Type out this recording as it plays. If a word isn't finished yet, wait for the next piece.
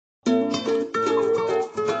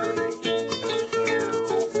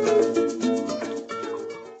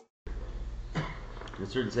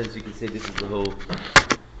certain sense, you can say this is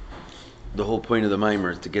the whole point of the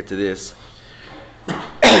mimer, is to get to this,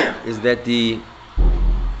 is that the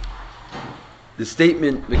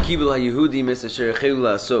statement V'kibul HaYehudim es asher echelu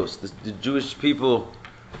la'asos, the Jewish people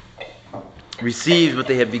received what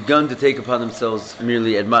they had begun to take upon themselves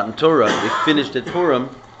merely at Matan Torah. They finished at Purim.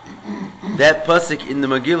 That pasuk in the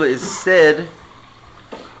Megillah is said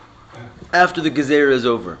after the Gezerah is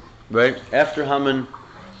over, right? After Haman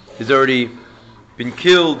has already been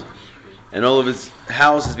killed and all of his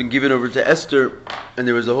house has been given over to Esther, and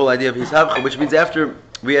there was the whole idea of Hisavcha, which means after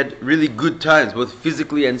we had really good times, both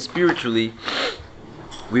physically and spiritually,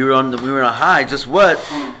 we were on a high. Just what?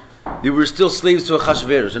 We were still slaves to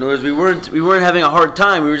Achashverosh. In other words, we weren't having a hard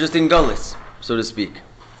time. We were just in gullus, so to speak,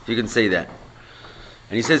 if you can say that.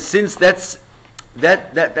 And he says, since that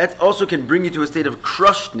also can bring you to a state of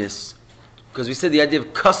crushedness, because we said the idea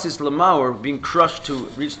of kassis lamaur, being crushed to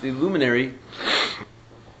reach the luminary,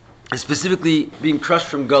 is specifically being crushed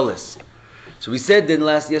from gullus. So we said then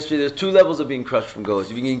yesterday, there's two levels of being crushed from gullus.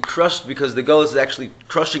 You're being crushed because the gullus is actually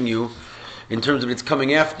crushing you, in terms of it's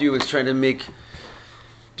coming after you, it's trying to make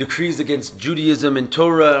decrees against Judaism and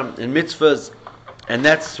Torah and mitzvahs, and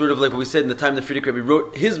that's sort of like what we said in the time the Frierdiker Rebbe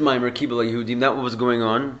wrote his mimer Kibul HaYehudim. That's what was going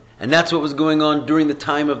on, and that's what was going on during the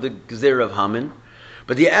time of the Gezerah of Haman.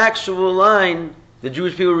 But the actual line, the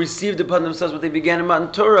Jewish people received upon themselves what they began in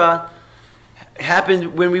Matan Torah,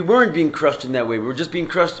 happened when we weren't being crushed in that way. We were just being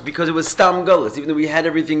crushed because it was Stam Gullus, even though we had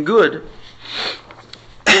everything good,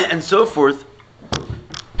 and so forth.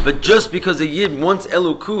 But just because a Yid wants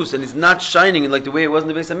Elokus and is not shining like the way it was in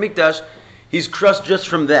the Beis HaMikdash, he's crushed just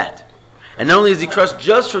from that. And not only is he crushed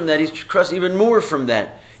just from that, he's crushed even more from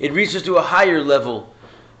that. It reaches to a higher level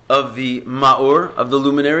of the Ma'or, of the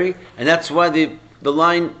luminary, and that's why the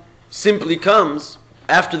line simply comes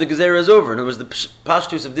after the Gezerah is over. In other words, the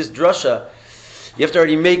pashtus of this drasha, you have to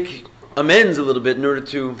already make amends a little bit in order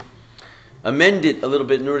to amend it a little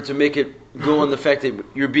bit in order to make it go on the fact that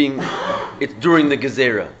it's during the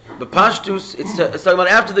Gezerah. But pashtus, it's talking about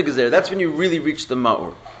after the Gezerah. That's when you really reach the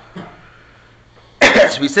Ma'or.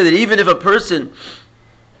 So we said that even if a person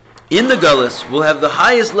in the Gullus will have the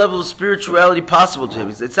highest level of spirituality possible to him.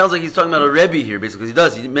 It sounds like he's talking about a Rebbe here, basically. He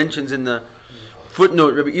does. He mentions in the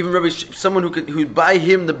footnote, Rebbe, someone who by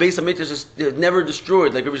him the Beis HaMikdash is never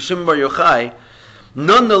destroyed, like Rebbe Shimon Bar Yochai.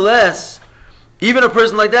 Nonetheless, even a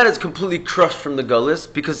person like that is completely crushed from the Gullus,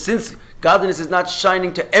 because since godliness is not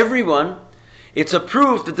shining to everyone, it's a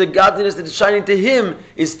proof that the godliness that is shining to him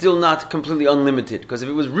is still not completely unlimited. Because if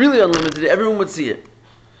it was really unlimited, everyone would see it.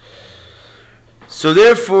 So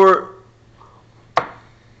therefore,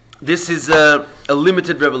 this is a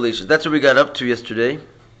limited revelation. That's what we got up to yesterday.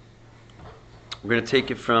 We're going to take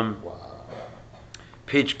it from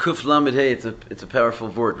page Kuf Lamed Hey. It's a powerful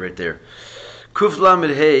word right there. Kuf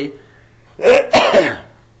Lamed Hey,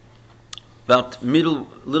 about middle,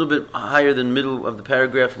 a little bit higher than middle of the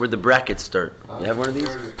paragraph where the brackets start. You have one of these?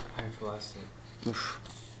 Oof.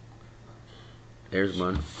 There's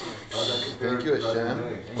one. Thank you, Hashem.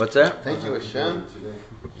 What's that? Thank you, Hashem.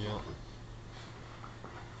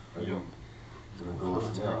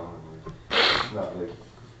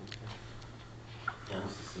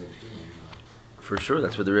 For sure,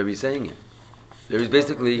 that's what the Rebbe is saying it. The Rebbe is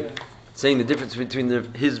basically saying the difference between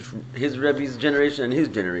his Rebbe's generation and his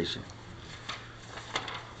generation.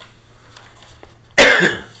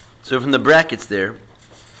 So from the brackets there,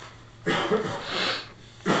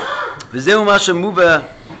 V'zeu masha muva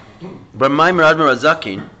bar Maimer Admor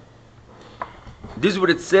Azakin. This is what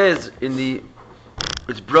it says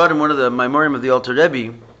it's brought in one of the Maimorim of the Alter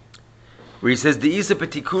Rebbe, where he says the Isa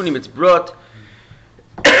Petikunim. It's brought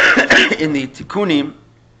in the Tikuni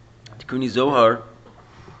Zohar.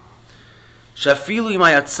 Shafilu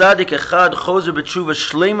imay atzadik echad chozer b'tshuva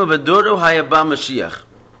shlema v'doro hayaba Mashiach.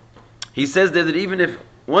 He says there that even if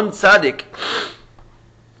one tzaddik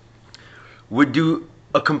would do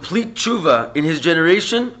a complete tshuva in his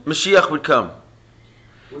generation, Mashiach would come.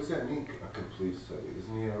 What does that mean, a complete tzaddik?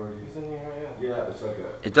 Isn't he already? Yeah, it's like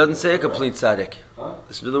a... It doesn't say a complete tzaddik. Huh?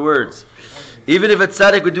 Listen to the words. Even if a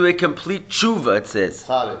tzaddik would do a complete tshuva, it says.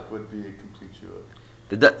 Tzaddik would be a complete tshuva.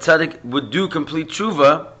 The tzaddik would do complete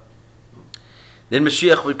tshuva, then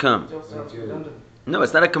Mashiach would come. No,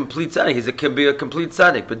 it's not a complete tzaddik. He can be a complete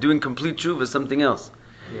tzaddik, but doing complete tshuva is something else.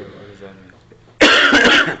 Yeah, what does that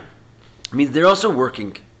mean? It means they're also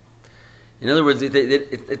working. In other words, just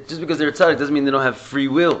because they're tzaddik doesn't mean they don't have free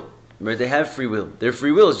will. Right? They have free will. Their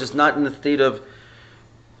free will is just not in the state of,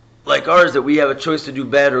 like ours, that we have a choice to do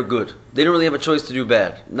bad or good. They don't really have a choice to do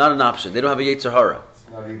bad. Not an option. They don't have a Yetzer Hara. It's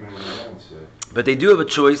not even in the mindset. But they do have a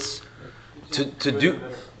choice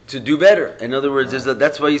to to do better. In other words,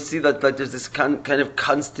 that's why you see that like there's this kind of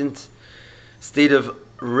constant state of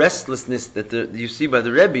restlessness that you see by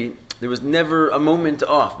the Rebbe. There was never a moment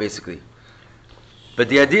off, basically. But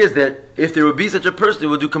the idea is that if there would be such a person who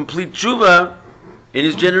would do complete tshuva in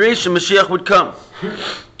his generation, Mashiach would come.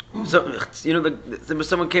 So,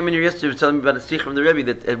 someone came in here yesterday was telling me about a sikh from the Rebbe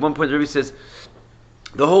that at one point the Rebbe says,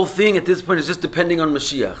 the whole thing at this point is just depending on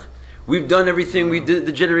Mashiach. We've done everything.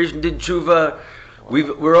 The generation did tshuva.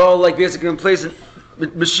 We're all like basically in place. And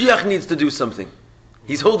Mashiach needs to do something.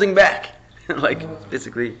 He's holding back.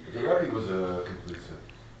 Basically. The Rebbe was a complete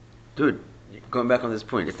tzaddik. Dude, going back on this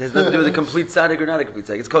point, it has nothing to do with a complete tzaddik or not a complete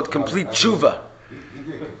tzaddik. It's called complete tshuva. He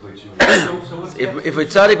did complete tshuva. So what's If a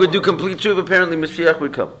tzaddik would do complete tshuva, apparently Mashiach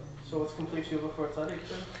would come. So what's complete tshuva for a tzaddik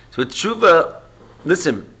then? So tshuva,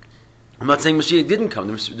 listen, I'm not saying Mashiach didn't come.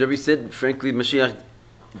 The Rebbe said, frankly, Mashiach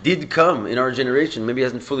did come in our generation. Maybe he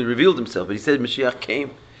hasn't fully revealed himself, but he said Mashiach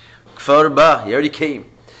came. Kfar ba, he already came.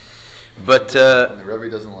 But And the Rebbe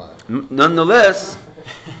doesn't lie. nonetheless,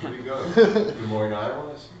 Where'd he go? Good morning,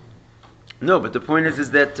 Iowa. no, but the point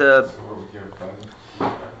is that Somewhere with your cousin.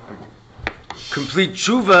 complete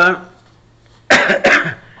tshuva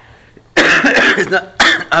is not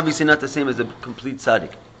obviously not the same as a complete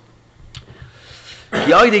tzaddik.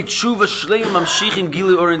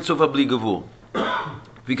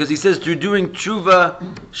 Because he says through doing tshuva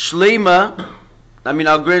shlema, I mean,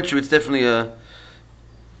 I'll grant you it's definitely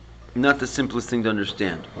not the simplest thing to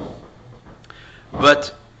understand.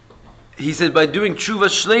 But he says by doing tshuva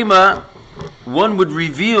shlema, one would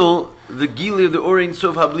reveal the gili of the Orein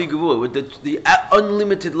Sof Habli Gevul, with the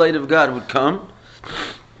unlimited light of God would come.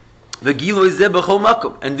 The gilu is b'chol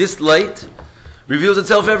makom, and this light reveals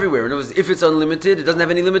itself everywhere. In other words, if it's unlimited, it doesn't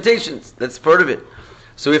have any limitations. That's part of it.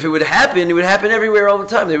 So if it would happen everywhere all the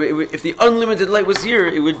time. If the unlimited light was here,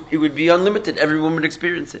 it would be unlimited. Everyone would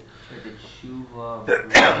experience it. So the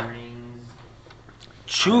tshuva brings...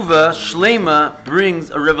 Tshuva shlema brings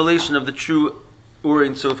a revelation of the true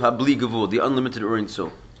Orein Sof Habli Gevul, the unlimited Orein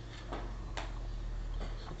Sof.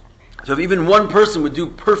 So if even one person would do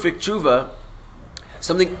perfect tshuva,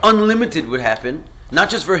 something unlimited would happen, not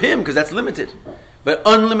just for him, because that's limited, but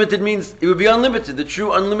unlimited means it would be unlimited, the true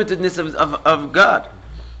unlimitedness of God.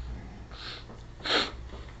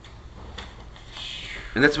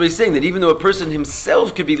 And that's what he's saying, that even though a person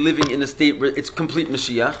himself could be living in a state where it's complete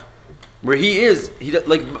Mashiach, where he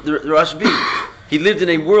like the Rashbi, he lived in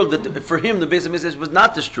a world that for him the Beis HaMikdash was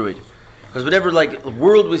not destroyed. Because whatever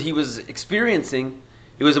world he was experiencing,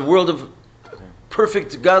 it was a world of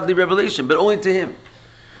perfect godly revelation, but only to him.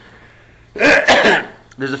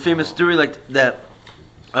 There's a famous story like that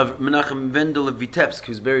of Menachem Mendel of Vitebsk,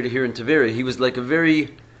 who's buried here in Tveria. He was like a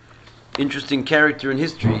very interesting character in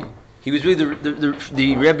history. He was really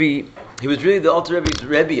the Rebbe. He was really the Alter Rebbe's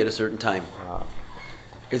Rebbe at a certain time. Wow.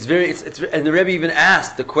 And the Rebbe even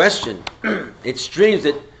asked the question. It's strange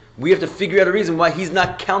that we have to figure out a reason why he's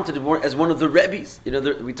not counted as one of the Rebbes.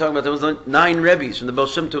 We talk about there was 9 Rebbes from the Baal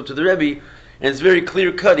Shem Tov to the Rebbe, and it's very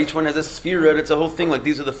clear cut. Each one has a sphere, and it's a whole thing. Like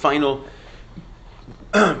these are the final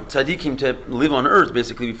tzaddikim to live on earth,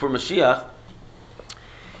 basically before Mashiach.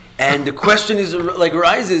 And the question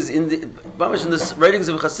arises in the writings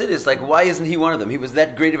of Chassidus, like why isn't he one of them? He was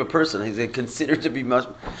that great of a person. He's considered to be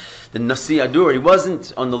the Nasi Adur. He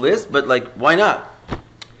wasn't on the list, but why not?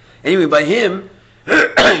 Anyway, by him,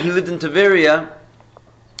 he lived in Tveria,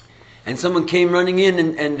 and someone came running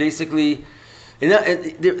in and basically,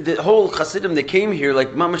 the whole Chassidim, they came here like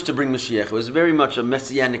mamash to bring Mashiach. It was very much a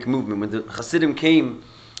messianic movement. When the Chassidim came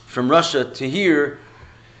from Russia to here,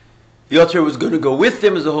 the Alter was going to go with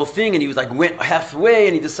them as the whole thing, and he was went halfway,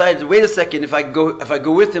 and he decided, wait a second, if I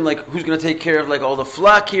go with him, who's going to take care of all the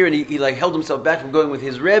flock here? And he held himself back from going with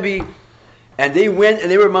his Rebbe. And they went,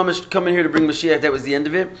 and they were mamash coming here to bring Mashiach. That was the end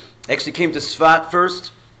of it. Actually came to Sfat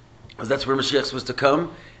first, because that's where Mashiach was to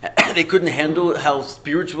come. They couldn't handle how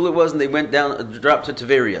spiritual it was, and they went down, dropped to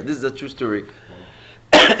Tveria. This is a true story.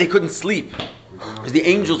 They couldn't sleep, because the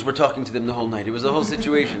angels were talking to them the whole night. It was a whole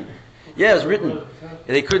situation. Yeah, it was written.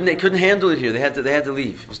 And they couldn't handle it here. They had to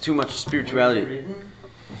leave. It was too much spirituality.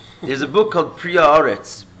 There's a book called Priya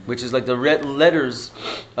Aretz, which is like the letters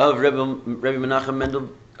of Rebbe Menachem Mendel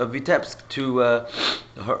of Vitebsk to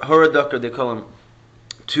Horadaka, they call him,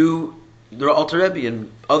 to the Alter Rebbe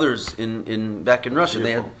and others in back in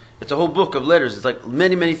Russia. It's a whole book of letters. It's like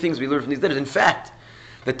many things we learn from these letters. In fact,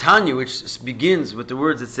 the Tanya, which begins with the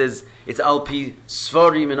words, it says it's Alpi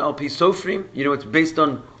Svarim and Alpi Sofrim. It's based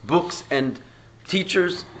on books and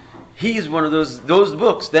teachers. He's one of those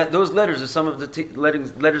books, those letters are some of the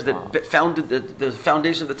letters that founded the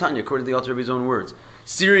foundation of the Tanya, according to the Alter Rebbe's own words.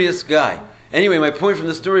 Serious guy. Anyway, my point from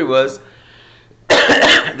the story was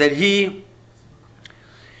that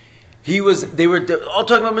they were all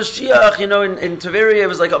talking about Mashiach, in Tveria. It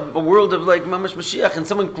was like a world of like Mamash Mashiach, and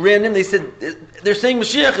someone ran in, they said, they're saying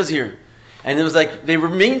Mashiach is here. And it was like, they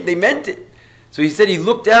meant it. So he said he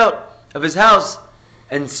looked out of his house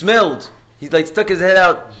and smelled. He like stuck his head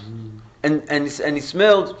out and he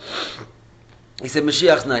smelled. He said,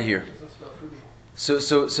 Mashiach's not here. So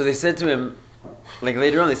they said to him, like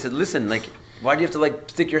later on, they said, listen, like, why do you have to like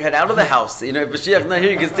stick your head out of the house? If Mashiach's not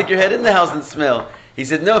here, you can stick your head in the house and smell. He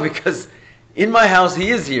said, no, because in my house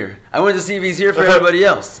he is here. I wanted to see if he's here for everybody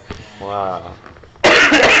else. Wow.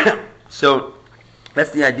 So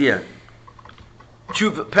that's the idea.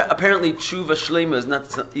 Apparently, tshuva shlema is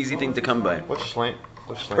not an easy thing to come by. What's shleim?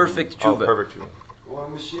 Perfect tshuva. Oh, perfect tshuva. Well,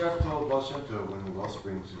 Mashiach told Baal Shem Tov when the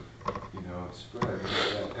wellsprings, spread.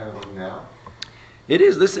 Is that kind of like now? It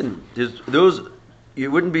is. Listen, it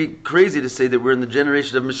wouldn't be crazy to say that we're in the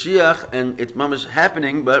generation of Mashiach and it's mamash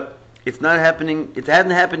happening, but it's not happening. It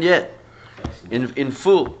hadn't happened yet, in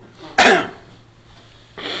full.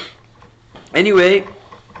 Anyway,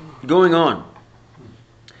 going on.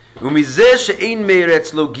 So the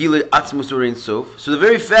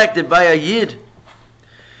very fact that by a Yid,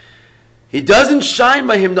 he doesn't shine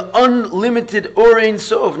by him the unlimited Or Ein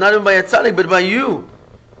Sof, not even by a tzaddik, but by you,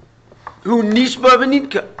 who nishba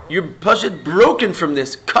v'nidka, you're pashut broken from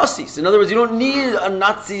this, kassis. In other words, you don't need a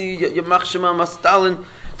Nazi, Yamach Shema Stalin,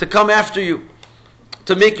 to come after you,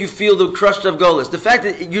 to make you feel the crushed of Golas. The fact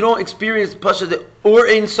that you don't experience pashut the Or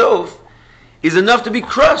Ein Sof is enough to be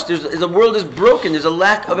crushed. The world is broken. There's a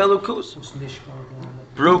lack of Elokus.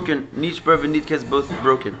 Broken. Nishbar v'nidka is both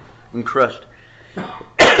broken and crushed.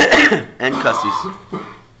 And kassis.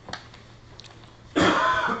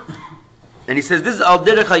 And he says, this is al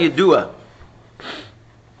derech hayidua.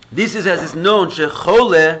 This is as is known,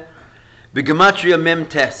 shechole begematria mem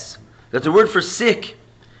tes. That the word for sick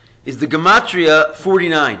is the gematria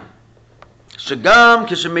 49. Shagam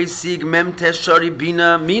keshemeisig mem tes shari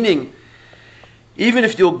bina, meaning, even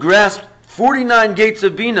if you'll grasp 49 gates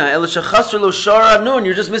of bina, el shachasr lo shar hanun,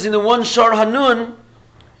 you're just missing the one shar hanun,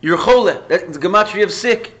 you're chole. That's the gematria of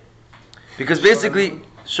sick. Because basically,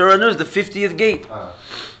 shar hanun is the 50th gate.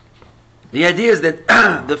 The idea is that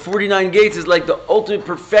the 49 gates is like the ultimate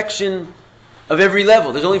perfection of every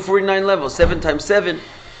level. There's only 49 levels, 7 times 7.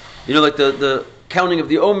 Like the counting of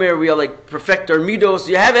the Omer, we are like perfect our midos.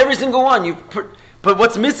 You have every single one. But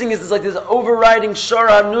what's missing is this overriding shar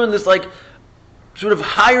hanun, this like sort of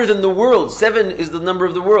higher than the world. 7 is the number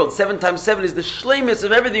of the world. 7 times 7 is the shleimus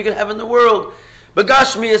of everything you can have in the world.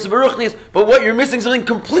 Bagashmias, baruchnias. But what you're missing, something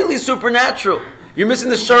completely supernatural. You're missing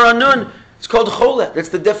the shar hanun. It's called chola. That's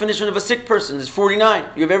the definition of a sick person. It's 49.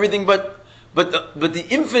 You have everything but the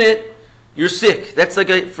infinite. You're sick. That's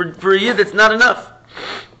like for a yid. That's not enough.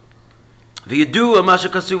 V'yidu amasha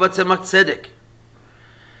kasuva tzemach tzedek.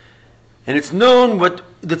 And it's known what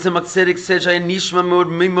the tzemach tzedek says. Nishma mod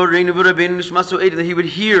mimoreinu v'rabbeinu nishmaso edi, that he would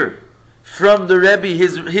hear from the Rebbe,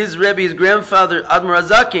 his Rebbe, his grandfather Admor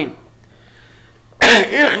Azakin.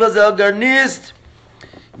 Ich lazel Garnist.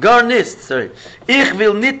 Ich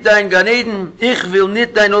will nicht dein Gan Eden, ich will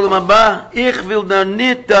nicht dein Olam Haba, ich will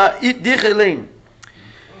nicht dich allein.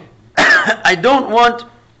 I don't want,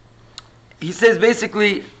 he says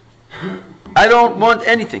basically, I don't want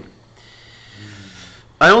anything.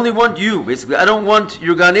 I only want you, basically. I don't want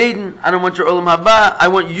your Gan Eden, I don't want your Olam Haba, I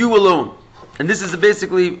want you alone. And this is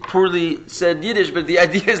basically poorly said Yiddish, but the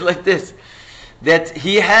idea is like this. That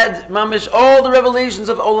he had mamish all the revelations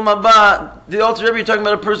of Olam Haba. The Alter Rebbe, you're talking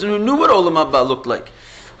about a person who knew what Olam Haba looked like.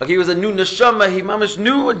 Like he was a new neshama. He mamish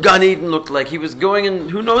knew what Gan Eden looked like. He was going and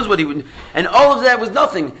who knows what he would. And all of that was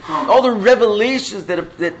nothing. All the revelations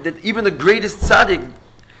that even the greatest tzaddik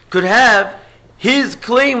could have. His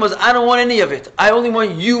claim was, I don't want any of it. I only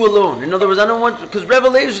want you alone. In other words, I don't want, because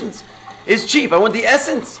revelations is cheap. I want the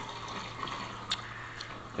essence.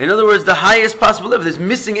 In other words, the highest possible level. If there's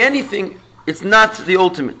missing anything, it's not the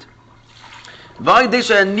ultimate. Through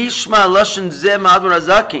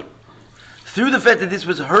the fact that this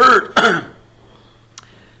was heard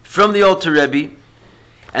from the Alter Rebbe,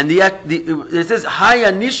 and it says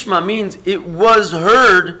Haya Nishma means it was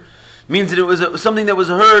heard, means that it was something that was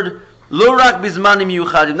heard Lo rak bizmanim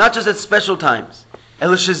yuchadim, not just at special times.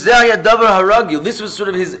 This was sort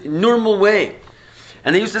of his normal way.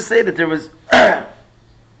 And they used to say that there was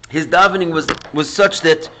his davening was such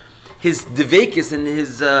that his devekis and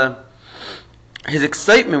his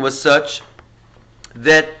excitement was such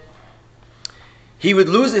that he would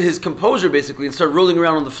lose his composure basically and start rolling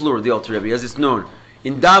around on the floor, the Alter Rebbe, as it's known,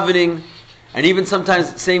 in davening, and even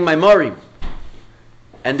sometimes saying Maimarim.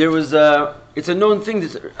 And there was it's a known thing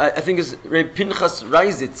that I think is Reb Pinchas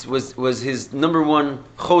Reisitz was his number one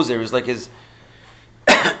choser. It was like his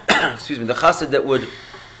excuse me, the chassid that would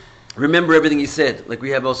remember everything he said, like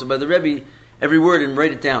we have also by the Rebbe, every word, and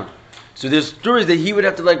write it down. So there's stories that he would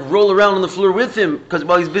have to like roll around on the floor with him because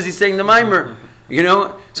while he's busy saying the mimer, you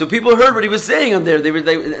know. So people heard what he was saying on there.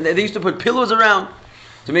 They used to put pillows around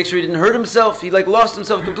to make sure he didn't hurt himself. He like lost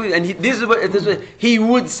himself completely. And this is what he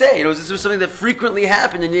would say. You know, this was something that frequently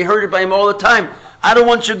happened, and they heard it by him all the time. I don't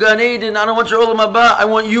want your Gan Eden. I don't want your Olam Haba. I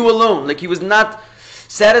want you alone. Like he was not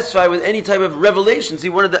satisfied with any type of revelations. He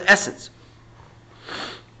wanted the essence.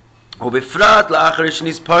 That's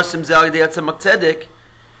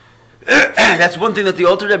one thing that the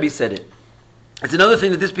Alter Rebbe said it. It's another thing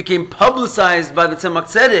that this became publicized by the Tzemach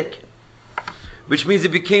Tzedek, which means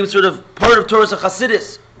it became sort of part of Torah's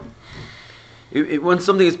Chassidus. When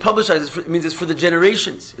something is publicized, it means it's for the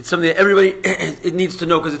generations. It's something that everybody it needs to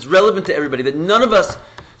know because it's relevant to everybody. That none of us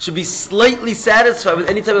should be slightly satisfied with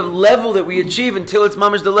any type of level that we achieve until it's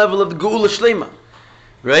mamish the level of the Geula Shlema.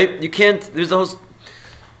 Right? You can't. There's the whole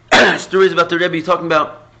stories about the Rebbe talking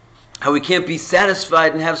about how we can't be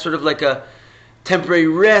satisfied and have sort of like a temporary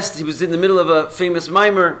rest. He was in the middle of a famous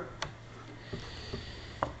mimer.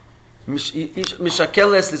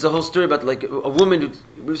 Mishakeles, there's a whole story about like a woman who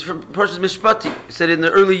was from Parshas Mishpati. He said in the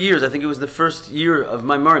early years, I think it was the first year of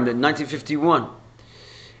Maimarim, in 1951.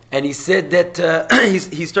 And he said that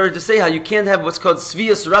he started to say how you can't have what's called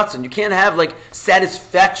Svias Ratzon. You can't have like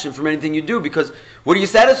satisfaction from anything you do because what are you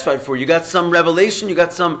satisfied for? You got some revelation, you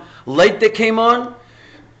got some light that came on.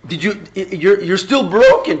 You're still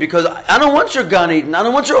broken because I don't want your Gan Eden, I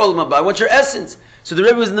don't want your Olam Haba, I want your essence. So the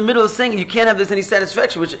Rebbe was in the middle of saying you can't have this any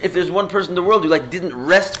satisfaction, which if there's one person in the world who like didn't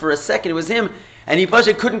rest for a second, it was him, and he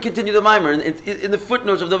couldn't continue the mimer. And in the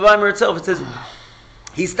footnotes of the mimer itself, it says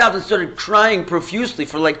he stopped and started crying profusely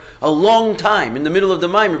for like a long time in the middle of the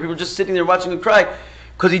mimer. People were just sitting there watching him cry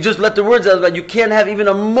because he just let the words out about you can't have even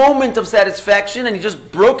a moment of satisfaction, and he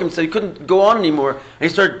just broke himself. He couldn't go on anymore, and he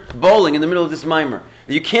started bawling in the middle of this mimer.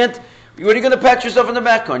 You can't. What are you going to pat yourself on the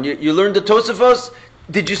back on? You learned the Tosafos?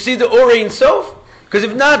 Did you see the Orei Sof? Because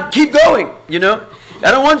if not, keep going. You know,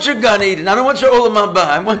 I don't want your Gan Eden. I don't want your Olam Haba.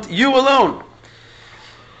 I want you alone.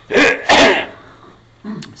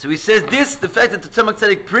 So he says this: the fact that the Tzemach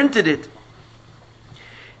Tzedek printed it.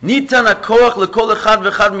 Nitan hakoach lekol echad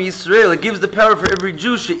v'echad miYisrael. It gives the power for every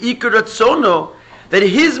Jew she'ikar ratzono, that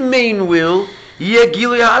his main will yeh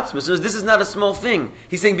gilui ha'atzmos. So this is not a small thing.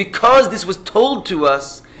 He's saying because this was told to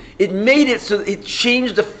us, it made it so it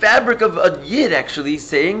changed the fabric of a Yid, actually,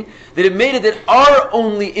 saying that it made it that our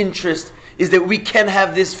only interest is that we can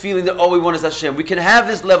have this feeling that all we want is HaShem. We can have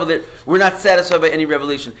this level that we're not satisfied by any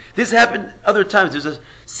revelation. This happened other times. There's a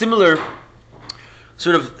similar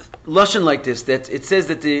sort of lashon like this, that it says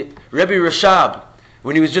that the Rebbe Rashab,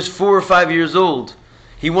 when he was just 4 or 5 years old,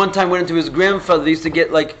 he one time went into his grandfather. They used to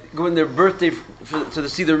go in their birthday to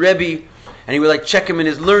see the Rebbe, and he would like check him in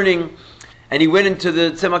his learning. And he went into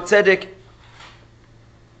the Tzemach Tzedek,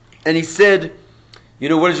 and he said, you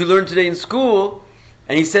know, what did you learn today in school?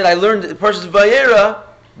 And he said, I learned in Parshas Vayera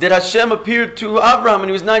that HaShem appeared to Abraham when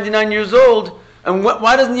he was 99 years old, and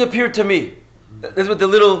why doesn't he appear to me? That's what the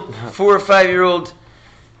little 4 or 5 year old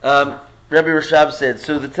Rebbe Rashab said.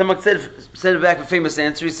 So the Tzemach Tzedek said back a famous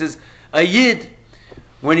answer. He says, a Yid,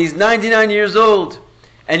 when he's 99 years old,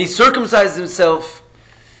 and he circumcised himself,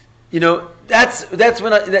 you know, that's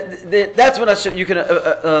when Hashem, you can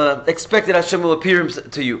expect that Hashem will appear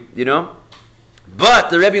to you, you know. But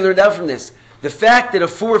the Rebbe learned out from this the fact that a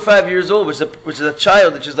 4 or 5 years old, which is a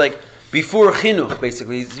child, which is like before chinuch,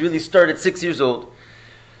 basically, he's really started 6 years old.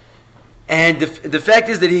 And the fact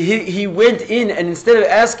is that he went in, and instead of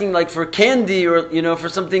asking like for candy or for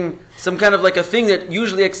something, some kind of like a thing that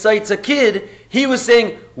usually excites a kid, he was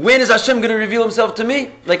saying, when is Hashem going to reveal Himself to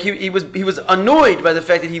me? Like he was annoyed by the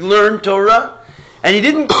fact that he learned Torah,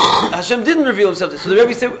 and Hashem didn't reveal Himself. So the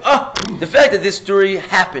Rebbe said, the fact that this story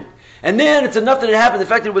happened, and then it's enough that it happened. The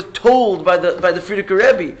fact that it was told by the Frierdiker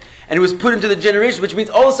Rebbe, and it was put into the generation, which means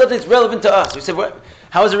all of a sudden it's relevant to us. We said, what?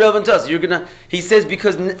 How is it relevant to us? He says,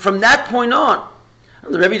 because from that point on,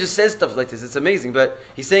 the Rebbe just says stuff like this. It's amazing, but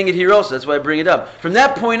he's saying it here also. That's why I bring it up. From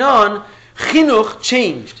that point on, chinuch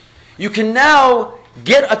changed. You can now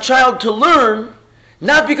get a child to learn,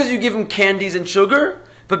 not because you give him candies and sugar,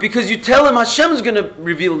 but because you tell him Hashem's going to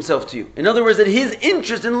reveal Himself to you. In other words, that his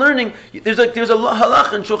interest in learning, there's a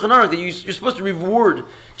halach in Shulchan Aruch that you're supposed to reward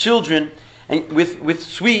children and with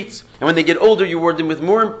sweets, and when they get older, you reward them with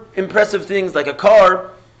more impressive things like a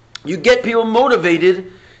car. You get people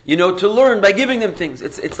motivated, to learn by giving them things.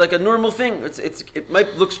 It's like a normal thing. It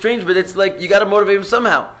might look strange, but it's like you got to motivate them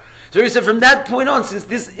somehow. So he said, from that point on, since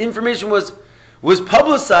this information was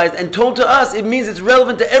publicized and told to us, it means it's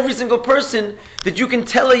relevant to every single person that you can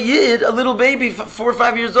tell a yid, a little baby, 4 or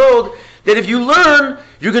 5 years old, that if you learn,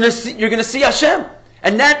 you're gonna see HaShem,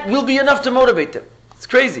 and that will be enough to motivate them. It's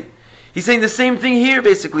crazy. He's saying the same thing here,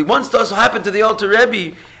 basically. Once this happened to the Alter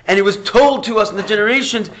Rebbe, and it was told to us in the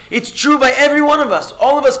generations, it's true by every one of us.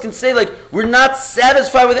 All of us can say, we're not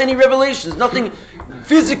satisfied with any revelations. Nothing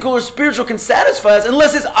physical or spiritual can satisfy us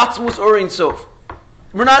unless it's Atzmus or Ein Sof.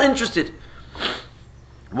 We're not interested.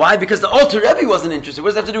 Why? Because the Alter Rebbe wasn't interested. What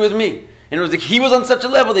does that have to do with me? And it was he was on such a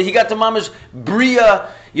level that he got to Mamish Bria,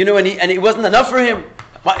 and it wasn't enough for him.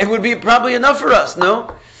 It would be probably enough for us,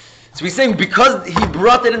 no? So he's saying because he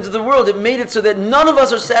brought that into the world, it made it so that none of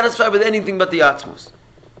us are satisfied with anything but the Atzmus.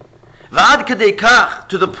 V'ad kadei kach,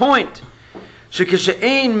 to the point,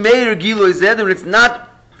 shekeshe'ein meir giloi zed, when it's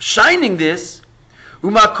not shining this,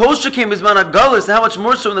 uma kol shekem bizman ha'galus, how much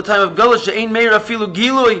more so in the time of galus, she'ein meir afilu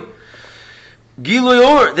giloi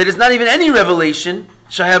or, that is not even any revelation,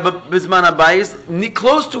 shahab bizman habayis,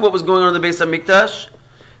 close to what was going on in the Beis HaMikdash.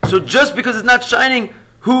 So just because it's not shining,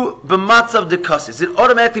 who b'matzav dekasis, it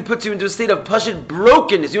automatically puts you into a state of pashut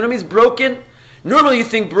brokenness. You know what I mean? It's broken. Normally you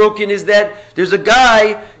think broken is that there's a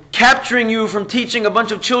guy capturing you from teaching a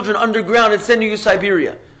bunch of children underground and sending you to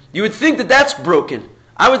Siberia. You would think that that's broken.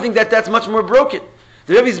 I would think that that's much more broken.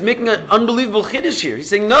 The Rebbe is making an unbelievable chiddush here. He's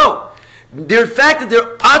saying no. The fact that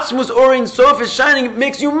their atzmus or Ein Sof is shining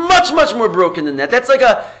makes you much, much more broken than that. That's like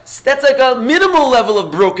a minimal level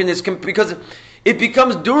of brokenness because it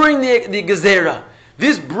becomes during the gezerah.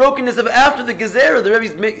 This brokenness of after the gezerah, the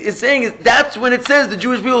Rebbe is saying, that's when it says the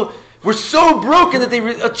Jewish people were so broken that they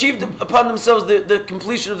achieved upon themselves the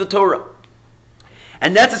completion of the Torah.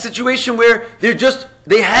 And that's a situation where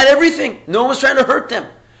they had everything. No one was trying to hurt them.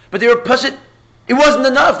 But they were pashut. It wasn't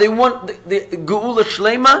enough. They want the geula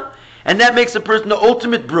shlema, and that makes a person the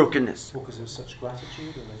ultimate brokenness. Because there was such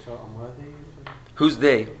gratitude and they felt unworthy. Who's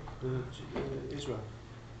they? Israel.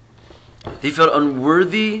 They felt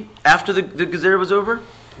unworthy after the gezerah was over?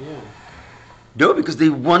 Yeah. No, because they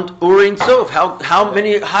want Or Ein Sof. How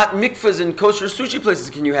many hot mikvahs and kosher sushi places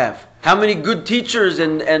can you have? How many good teachers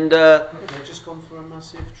and They've just gone through a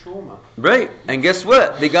massive trauma. Right. And guess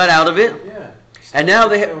what? They got out of it. Yeah. And now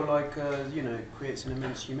they feel like it creates an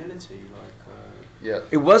immense humility. Yeah.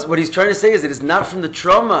 It was what he's trying to say is that it's not from the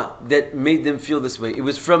trauma that made them feel this way. It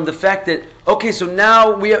was from the fact that okay, so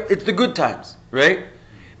now it's the good times, right?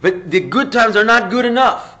 But the good times are not good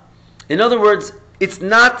enough. In other words, this is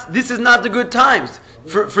not the good times.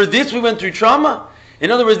 For this we went through trauma.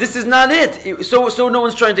 In other words, this is not it. So no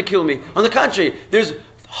one's trying to kill me. On the contrary, there's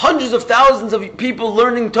hundreds of thousands of people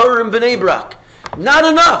learning Torah in Bnei Brak. Not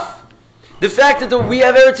enough. The fact that we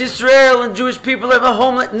have Eretz Yisrael and Jewish people have a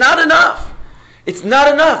homeland, not enough. It's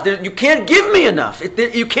not enough. You can't give me enough.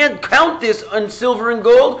 You can't count this on silver and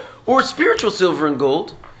gold or spiritual silver and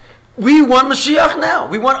gold. We want Mashiach now.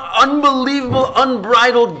 We want unbelievable,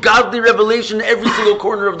 unbridled, godly revelation in every single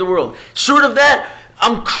corner of the world. Short of that,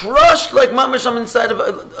 I'm crushed like mamish. I'm inside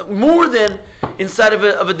of more than inside of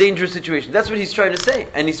a dangerous situation. That's what he's trying to say.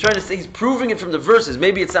 And he's trying to say, he's proving it from the verses.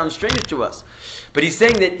 Maybe it sounds strange to us. But he's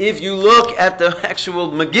saying that if you look at the actual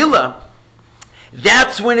Megillah,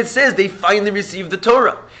 that's when it says they finally received the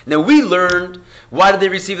Torah. Now we learned, why did they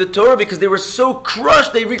receive the Torah? Because they were so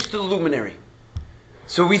crushed they reached the luminary.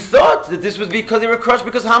 So we thought that this was because they were crushed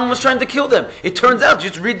because Haman was trying to kill them. It turns out,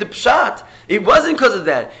 just read the Pshat, it wasn't because of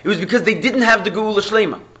that. It was because they didn't have the Geula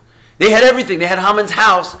Shlema. They had everything. They had Haman's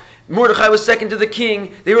house. Mordechai was second to the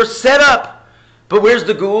king. They were set up. But where's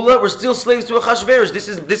the Geula? We're still slaves to Achashverosh.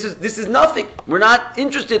 This is nothing. We're not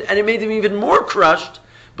interested. And it made them even more crushed,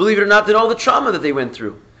 believe it or not, than all the trauma that they went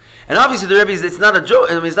through. And obviously the Rebbe, it's not a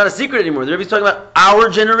joke. I mean, it's not a secret anymore. The Rebbe's talking about our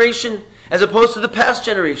generation as opposed to the past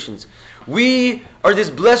generations. We are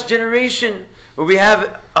this blessed generation where we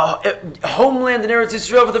have a homeland in Eretz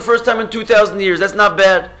Yisrael for the first time in 2,000 years. That's not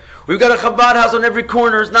bad. We've got a Chabad house on every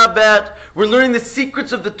corner. It's not bad. We're learning the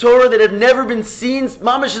secrets of the Torah that have never been seen,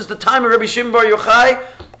 mamash, since the time of Rabbi Shimon Bar Yochai.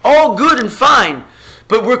 All good and fine.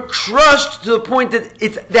 But we're crushed to the point that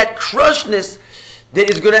it's that crushedness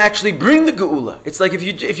that is going to actually bring the Geula. It's like if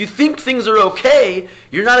you think things are okay,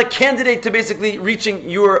 you're not a candidate to basically reaching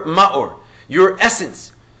your ma'or, your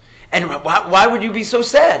essence. And why would you be so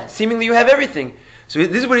sad? Seemingly you have everything. So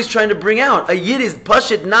this is what he's trying to bring out. A Yid is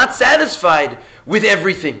pashut, not satisfied with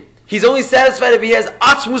everything. He's only satisfied if he has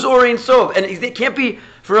atzmus or ein sof. And it can't be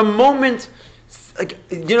for a moment, like,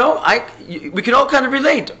 we can all kind of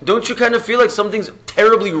relate. Don't you kind of feel like something's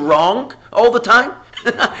terribly wrong all the time?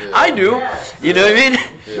 I do. You know what I mean?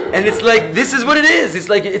 And it's like, this is what it is. It's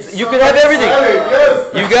like, you could have everything.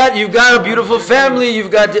 You've got a beautiful family.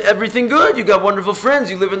 You've got everything good. You've got wonderful friends.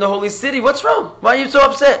 You live in the holy city. What's wrong? Why are you so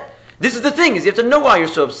upset? This is the thing, is you have to know why you're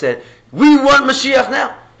so upset. We want Mashiach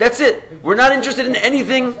now. That's it. We're not interested in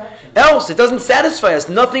anything else. It doesn't satisfy us.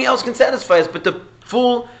 Nothing else can satisfy us but the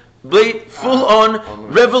full-on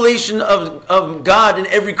revelation of God in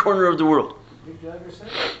every corner of the world.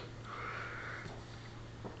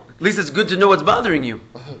 At least it's good to know what's bothering you.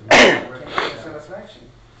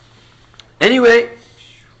 Anyway,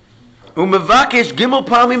 umevakesh gimel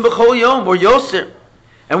palmim b'chol yom or yoser,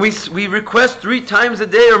 and we request 3 times a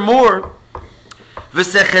day or more.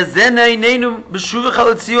 V'sechazena inenu b'shuvach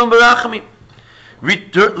al Tzion b'rachamim.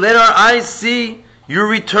 Let our eyes see your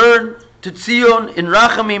return to Tzion in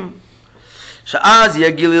rachamim. Sha'az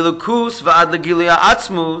yagili lukus va'ad lagili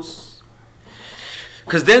ha'atzmus.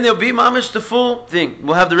 Because then there'll be mamish, the full thing.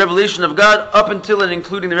 We'll have the revelation of God up until and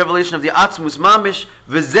including the revelation of the atzmus mamish.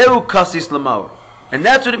 V'zeu kasis lamaur. And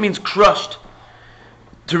that's what it means, crushed,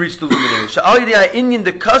 to reach the luminary. Sha'al yidei ha'inyin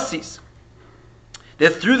de kasis.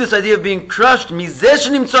 That through this idea of being crushed, mizeh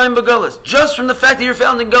shenimtzaim b'galus, just from the fact that you're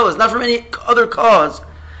found in galus, not from any other cause,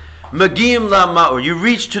 magim la'maur, you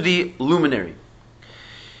reach to the luminary.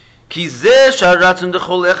 Because this, the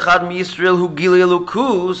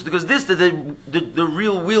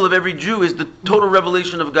real will of every Jew is the total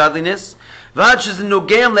revelation of godliness. And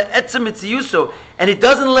it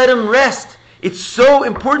doesn't let him rest. It's so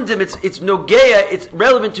important to him. It's nogeya, it's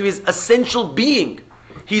relevant to his essential being.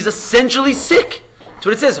 He's essentially sick. That's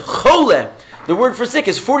what it says. Chole. The word for sick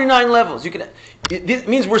is 49 levels. It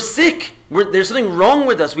means we're sick. There's something wrong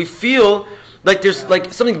with us. We feel like there's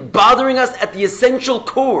like something bothering us at the essential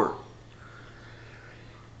core.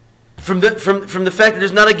 From the fact that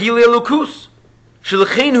there's not a Gilei Elokus.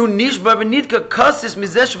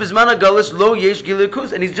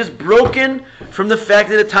 And he's just broken from the fact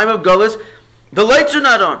that at the time of Galus, the lights are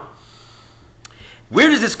not on. Where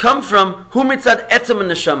does this come from?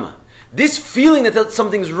 This feeling that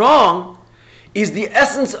something's wrong is the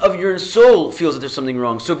essence of your soul feels that there's something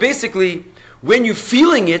wrong. So basically, when you're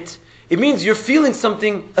feeling it, it means you're feeling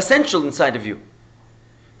something essential inside of you.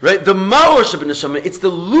 Right? The Ma'or Sheb Neshama, it's the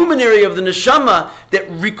luminary of the Neshama that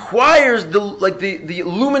requires the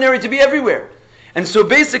luminary to be everywhere. And so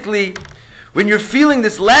basically, when you're feeling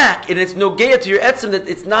this lack, and it's nogeya to your etzem, that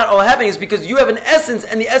it's not all happening, it's because you have an essence,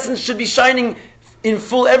 and the essence should be shining in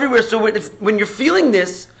full everywhere. So when you're feeling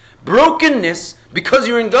this brokenness, because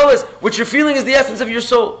you're in Galus, what you're feeling is the essence of your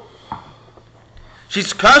soul.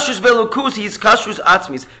 She's kashrus belokus, he's kashrus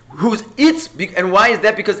atzmis. Who's its, and why is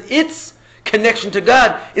that? Because its connection to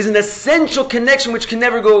God is an essential connection which can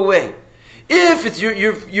never go away. If it's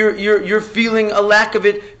you're feeling a lack of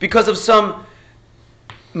it because of some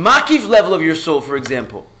makif level of your soul, for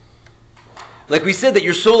example, like we said that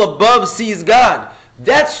your soul above sees God.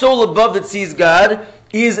 That soul above that sees God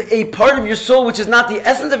is a part of your soul which is not the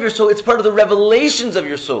essence of your soul. It's part of the revelations of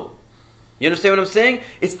your soul. You understand what I'm saying?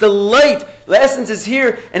 It's the light. The essence is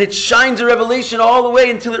here, and it shines a revelation all the way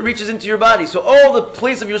until it reaches into your body. So all the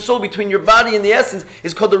place of your soul between your body and the essence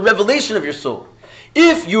is called the revelation of your soul.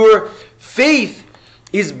 If your faith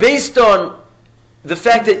is based on the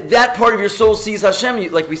fact that that part of your soul sees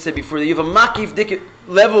HaShem, like we said before, that you have a makif dik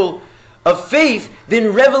level of faith,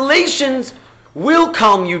 then revelations will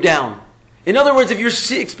calm you down. In other words, if you're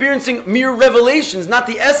experiencing mere revelations, not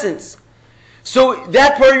the essence, so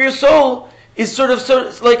that part of your soul is sort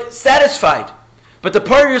of like satisfied. But the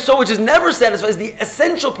part of your soul which is never satisfied is the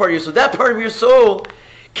essential part of your soul. That part of your soul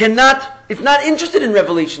it's not interested in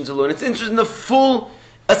revelations alone. It's interested in the full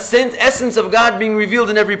essence of God being revealed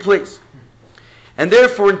in every place. And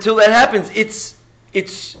therefore, until that happens, it's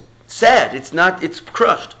sad. It's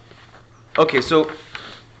crushed. Okay, so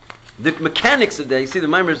the mechanics of that, you see the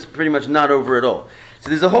mimer is pretty much not over at all. So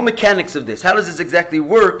there's a whole mechanics of this. How does this exactly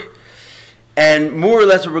work? And more or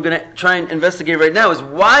less what we're going to try and investigate right now is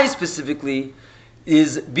why specifically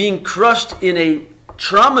is being crushed in a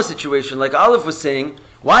trauma situation, like Aleph was saying,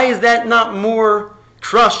 why is that not more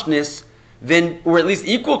crushedness than, or at least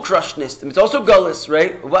equal crushedness? It's also gullus,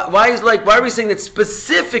 right? Why are we saying that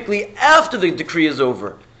specifically after the decree is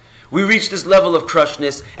over, we reach this level of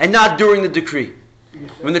crushedness and not during the decree,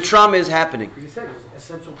 when the trauma is happening? You said it's an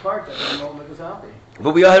essential part that the moment is happening.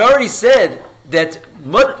 But we had already said that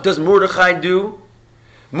what does Mordechai do?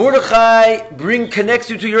 Mordechai connects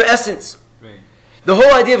you to your essence. Right. The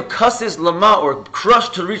whole idea of kasis lama, or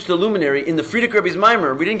crushed to reach the luminary, in the Frierdiker Rebbe's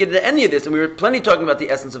Maimer, we didn't get into any of this, and we were plenty talking about the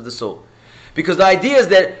essence of the soul. Because the idea is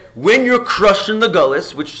that when you're crushed in the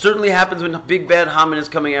gullus, which certainly happens when big bad Haman is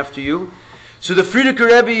coming after you, so the Frierdiker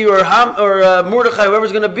Rebbe or Mordechai,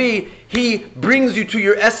 whoever's going to be, he brings you to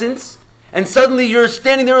your essence, and suddenly you're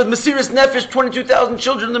standing there with Mesiris Nefesh, 22,000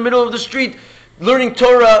 children in the middle of the street, learning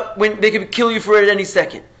Torah when they could kill you for it at any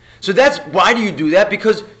second. So that's, why do you do that?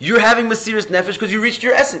 Because you're having Mesiris Nefesh, because you reached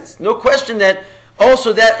your essence. No question that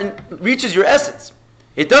also that reaches your essence.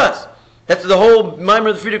 It does. That's the whole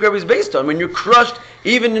Maimer of the Frierdiker Rebbe is based on. When you're crushed,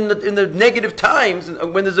 even in the negative times,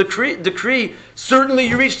 when there's a decree, certainly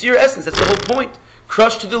you reach to your essence. That's the whole point.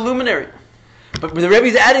 Crushed to the luminary. But the Rebbe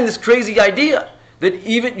is adding this crazy idea that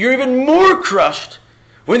you're even more crushed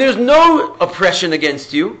when there's no oppression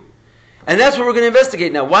against you. And that's what we're going to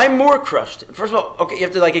investigate now. Why more crushed? First of all, okay, you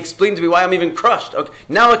have to explain to me why I'm even crushed. Okay,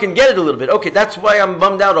 now I can get it a little bit. Okay, that's why I'm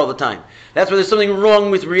bummed out all the time. That's why there's something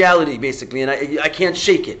wrong with reality, basically, and I can't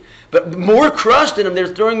shake it. But more crushed, and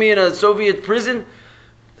they're throwing me in a Soviet prison.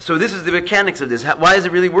 So this is the mechanics of this. Why does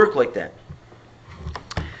it really work like that?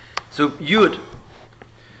 So Yud.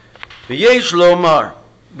 V'yesh lomar.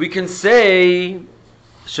 We can say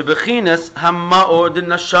shebechinas hama'or de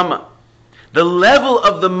nashama. The level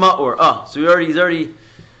of the ma'or. So he's already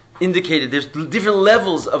indicated there's different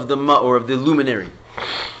levels of the ma'or, of the luminary.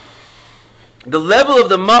 The level of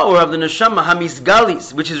the ma'or of the neshama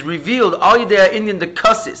hamisgalis, which is revealed al yidei Indian the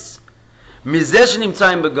kasis, mizesh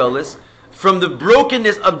nimtzayim begalis, from the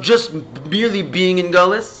brokenness of just merely being in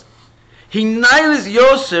galis. He nailis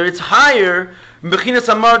yoser. It's higher. Bechinas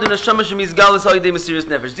amar the neshama shemisgalis al yidei mesiris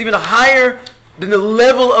nefesh. It's even higher than the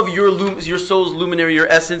level of your soul's luminary, your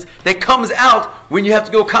essence, that comes out when you have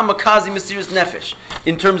to go kamikaze mesiris nefesh,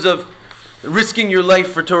 in terms of risking your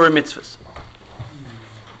life for Torah mitzvahs.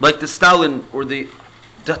 Like the Stalin, or the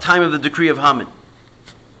time of the decree of Haman.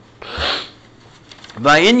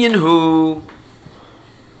 Va'inyan hu,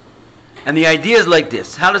 and the idea is like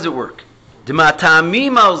this. How does it work?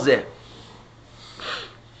 D'mata'amim al zeh.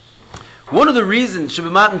 One of the reasons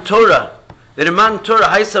Shabbat Torah, that in Matan Torah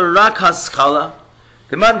Haisa Rak Haskala,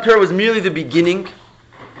 the Matan Torah was merely the beginning.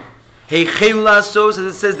 Heichel so, as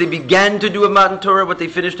it says, they began to do a Matan Torah, what they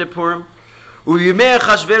finished at Purim. Uyimei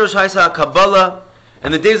Achashverosh Haisa Kabbalah,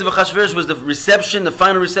 and the days of Achashverosh was the reception, the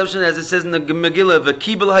final reception, as it says in the Megillah,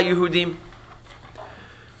 V'kibel HaYehudim.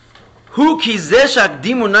 Hu kizesh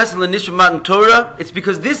akdimu nas l'nishma Matan Torah. It's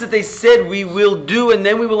because this that they said we will do and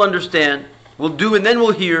then we will understand. We'll do and then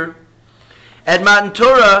we'll hear. At Matan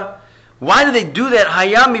Torah, why do they do that?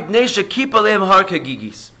 Hayam ibnei shekip aleim har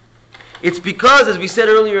kagigis. It's because, as we said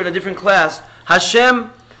earlier in a different class,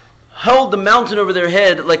 HaShem held the mountain over their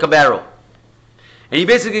head like a barrel. And he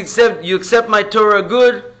basically said, you accept my Torah,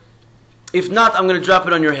 good. If not, I'm going to drop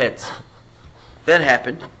it on your heads. That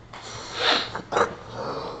happened.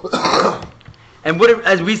 And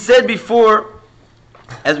as we said before,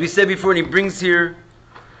 and he brings here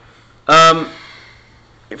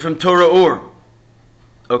from Torah Or,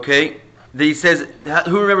 okay, that he says,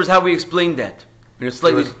 who remembers how we explained that? It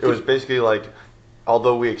was basically like,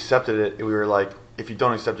 although we accepted it, we were like, if you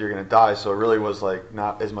don't accept it, you're going to die. So it really was like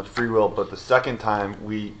not as much free will. But the second time,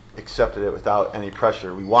 we accepted it without any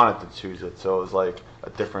pressure. We wanted to choose it, so it was like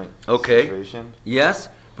a different situation. Yes,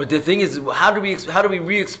 but the thing is, how do we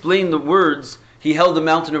re-explain the words? He held the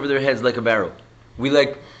mountain over their heads like a barrel. We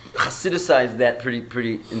Hasidicized that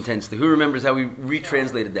pretty intensely. Who remembers how we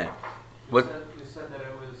retranslated that? What? You said that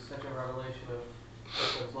it was such a revelation of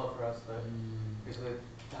God's love for us that basically,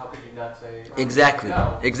 how could you not say?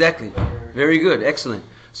 Exactly. Very good, excellent.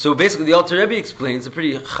 So basically, the Alter Rebbe explains a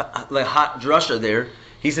pretty hot drasha there.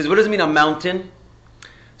 He says, what does it mean a mountain?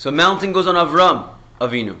 So a mountain goes on Avram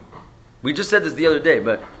Avinu. We just said this the other day,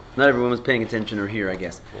 but not everyone was paying attention or here, I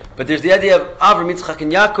guess. But there's the idea of Avram, Yitzchak,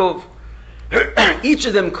 and Yaakov. Each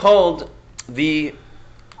of them called the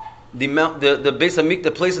Beis Hamikdash,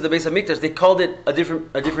 the place of the Beis Hamikdash, they called it a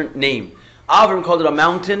different name. Avram called it a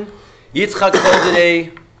mountain. Yitzchak called it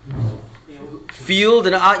a field,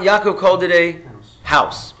 and Yaakov called it a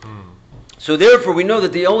house. So therefore, we know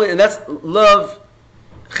that and that's love,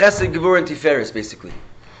 Chesed, Gevurah, and Tiferes, basically.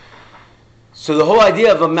 So the whole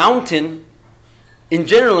idea of a mountain, in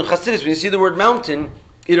general, in Chassidus, when you see the word mountain,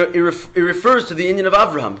 it refers to the Indian of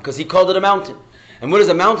Avraham, because he called it a mountain. And what is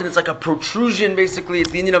a mountain? It's like a protrusion, basically.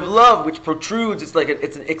 It's the Indian of love, which protrudes. It's like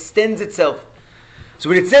it extends itself. So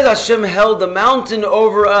when it says Hashem held the mountain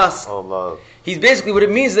over us, love. He's basically, what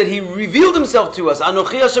it means is that He revealed Himself to us.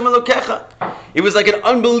 Anochi Hashem Elokecha. It was like an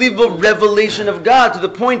unbelievable revelation of God, to the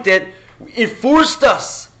point that it forced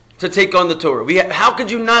us to take on the Torah. How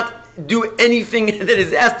could you not do anything that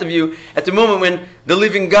is asked of you at the moment when the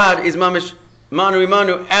living God is mamish manu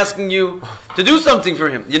imanu asking you to do something for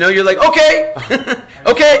him. You know, you're like, okay,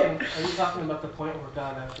 okay. Are you talking about the point where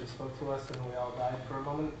God actually spoke to us and we all died for a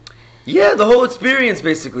moment? Yeah, the whole experience,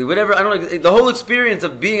 basically. Whatever, I don't know, the whole experience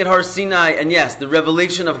of being at Har Sinai, and yes, the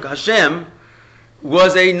revelation of HaShem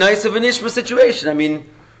was a nice of an Ishma situation. I mean,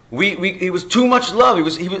 it was too much love. He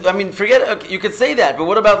was. I mean, forget, you could say that, but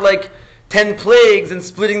what about like 10 plagues and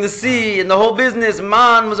splitting the sea and the whole business?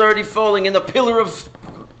 Man was already falling, and the pillar of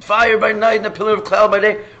fire by night and the pillar of cloud by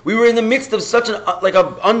day. We were in the midst of such an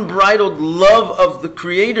unbridled love of the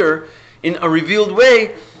Creator in a revealed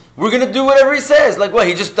way. We're going to do whatever he says. Like what?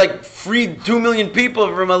 He just like freed 2 million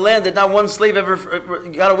people from a land that not one slave ever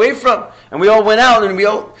got away from. And we all went out and we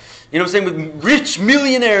all, you know what I'm saying, with rich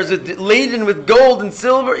millionaires laden with gold and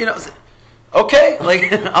silver, you know. Okay,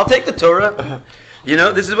 like I'll take the Torah. You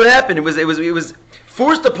know, this is what happened. It was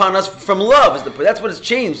forced upon us from love. That's what has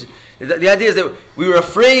changed. The idea is that we were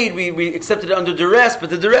afraid, we accepted it under duress, but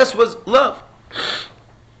the duress was love.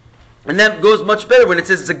 And that goes much better when it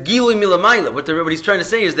says it's a gilui milamayla. What he's trying to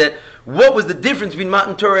say is that what was the difference between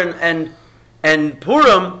Matan Torah and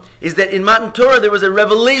Purim is that in Matan Torah there was a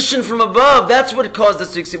revelation from above. That's what caused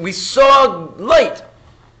us to accept. We saw light.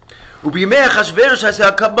 And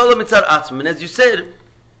as you said,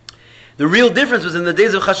 the real difference was in the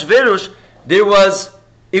days of Achashverosh, there was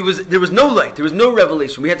no light, there was no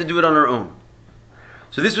revelation. We had to do it on our own.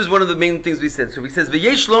 So this was one of the main things we said. So he says,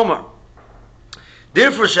 V'yesh lomar.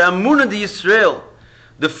 Therefore, Sha'amuna di Yisrael,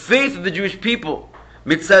 the faith of the Jewish people,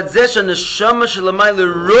 mitzad zeh sh'neshama shelamay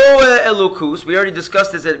leroeh elokus, we already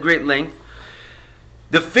discussed this at great length.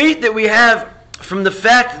 The faith that we have from the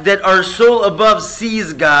fact that our soul above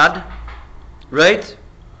sees God, right?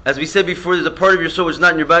 As we said before, there's a part of your soul which is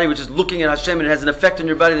not in your body, which is looking at HaShem, and it has an effect on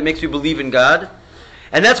your body that makes you believe in God.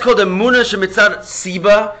 And that's called a munah shemitzad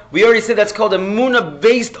siba. We already said that's called a munah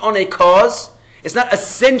based on a cause. It's not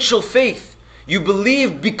essential faith. You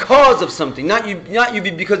believe because of something, not you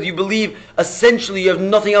because you believe essentially you have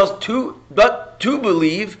nothing else but to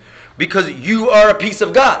believe because you are a piece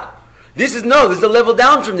of God. This is a level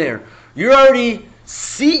down from there. You're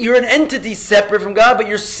an entity separate from God, but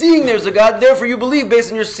you're seeing there's a God, therefore you believe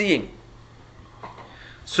based on your seeing.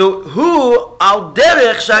 So hu al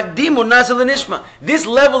derech shakdimu nasel nishma. This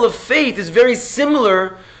level of faith is very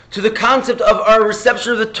similar to the concept of our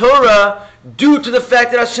reception of the Torah due to the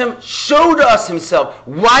fact that Hashem showed us Himself.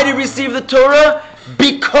 Why did we receive the Torah?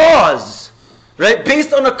 Because, right?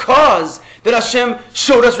 Based on a cause that Hashem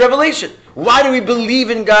showed us revelation. Why do we believe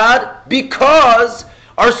in God? Because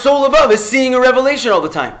our soul above is seeing a revelation all the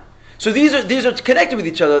time. So these are connected with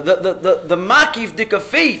each other. The makif dika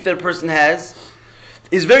faith that a person has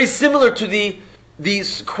is very similar to the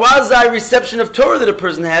quasi-reception of Torah that a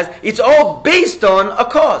person has. It's all based on a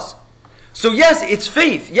cause. So yes, it's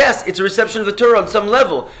faith. Yes, it's a reception of the Torah on some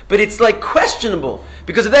level. But it's like questionable.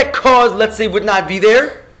 Because if that cause, let's say, would not be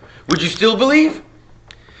there, would you still believe?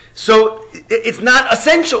 So it's not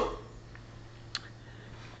essential.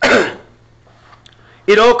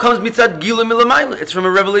 It all comes mitzad gilui milamayla. It's from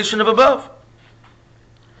a revelation of above.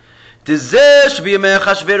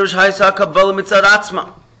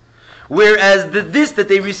 Whereas this that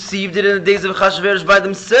they received it in the days of Achashverosh by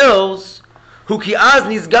themselves,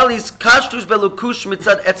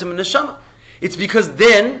 it's because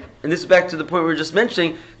then, and this is back to the point we were just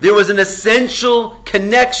mentioning, there was an essential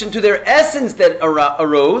connection to their essence that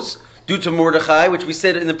arose due to Mordechai, which we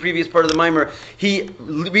said in the previous part of the Maimer. He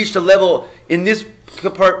reached a level in this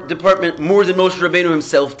department more than Moshe Rabbeinu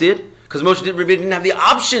himself did, because Moshe Rabbeinu didn't have the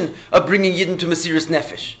option of bringing Yidden to Mesiras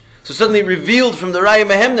Nefesh. So suddenly it revealed from the Raya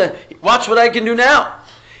Mehemna, watch what I can do now.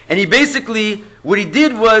 And he basically, what he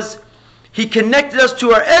did was, he connected us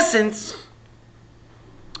to our essence,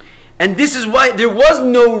 and this is why there was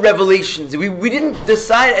no revelations. We didn't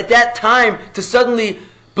decide at that time to suddenly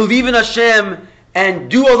believe in Hashem and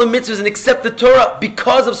do all the mitzvahs and accept the Torah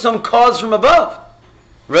because of some cause from above.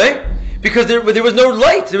 Right? Because there was no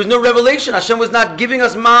light, there was no revelation. Hashem was not giving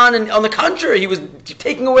us man, and on the contrary, He was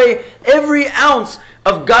taking away every ounce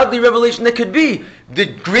of godly revelation that could be. The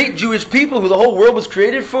great Jewish people who the whole world was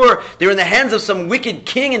created for, they're in the hands of some wicked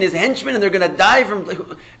king and his henchmen, and they're going to die from...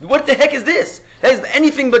 What the heck is this? That is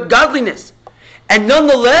anything but godliness. And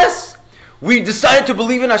nonetheless, we decided to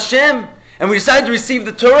believe in Hashem, and we decided to receive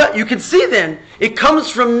the Torah. You can see then, it comes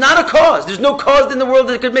from not a cause. There's no cause in the world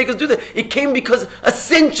that could make us do that. It came because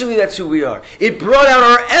essentially that's who we are. It brought out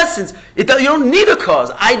our essence. You don't need a cause.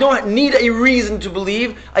 I don't need a reason to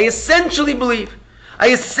believe. I essentially believe. I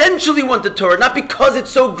essentially want the Torah, not because it's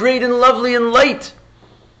so great and lovely and light.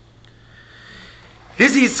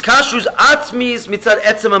 This is kashrus atzmis mitzad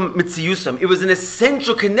etzem mitziyusam. It was an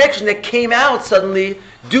essential connection that came out suddenly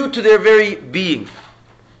due to their very being.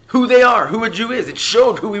 Who they are, who a Jew is. It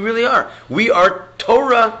showed who we really are. We are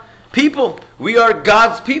Torah people. We are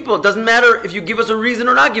God's people. It doesn't matter if you give us a reason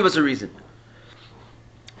or not give us a reason.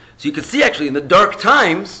 So you can see actually in the dark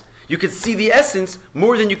times, you can see the essence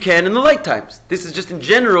more than you can in the light times. This is just in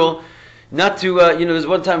general, not to, there's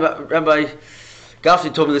one time Rabbi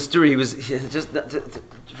Gafni told me this story. He was,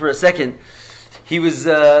 for a second, he was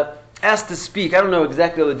asked to speak. I don't know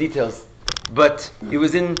exactly all the details, but he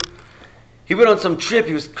went on some trip.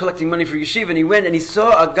 He was collecting money for yeshiva, and he went and he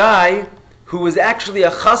saw a guy who was actually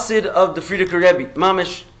a chassid of the Frierdiker Rebbe,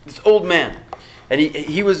 Mamish, this old man. And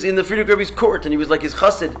he was in the Frierdiker Rebbe's court, and he was like his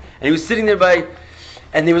chassid, and he was sitting there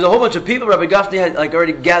and there was a whole bunch of people. Rabbi Gafni had like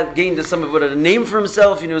already gained some of a name for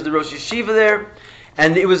himself. He was the Rosh Yeshiva there,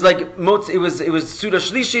 and it was like it was Suda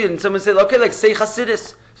Shlishi, and someone said, okay, like say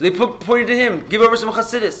Chasidis. So they pointed to him, give over some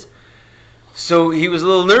Chasidis. So he was a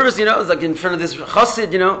little nervous, it was like in front of this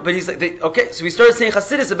chassid, but he's like, okay. So we started saying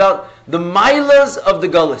Chasidis about the milas of the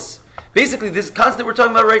gullus. Basically, this concept that we're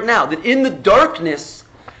talking about right now, that in the darkness,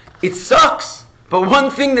 it sucks. But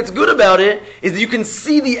one thing that's good about it is that you can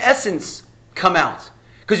see the essence come out.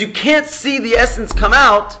 Because you can't see the essence come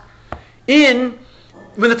out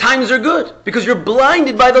when the times are good. Because you're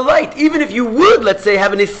blinded by the light. Even if you would, let's say,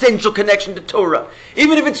 have an essential connection to Torah.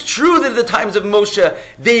 Even if it's true that at the times of Moshe,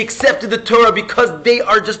 they accepted the Torah because they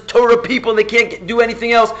are just Torah people, they can't do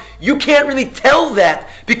anything else. You can't really tell that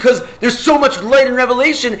because there's so much light and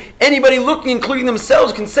revelation. Anybody looking, including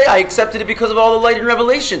themselves, can say, I accepted it because of all the light and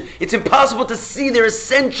revelation. It's impossible to see their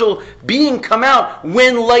essential being come out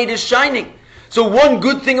when light is shining. So one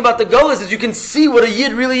good thing about the Gullus is you can see what a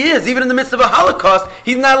Yid really is. Even in the midst of a Holocaust,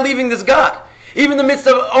 he's not leaving this God. Even in the midst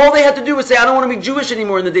of, all they had to do was say, I don't want to be Jewish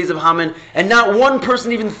anymore in the days of Haman. And not one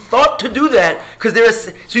person even thought to do that.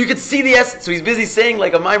 So you could see the essence. So he's busy saying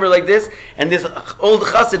like a mimer like this. And this old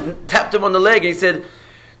chassid tapped him on the leg and he said,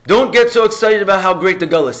 don't get so excited about how great the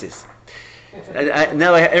Gullus is.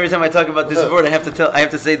 Every time I talk about this word, I have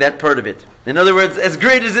to say that part of it. In other words, as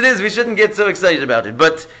great as it is, we shouldn't get so excited about it.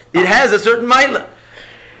 But it has a certain milah.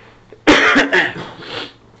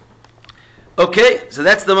 Okay, so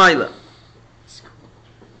that's the milah.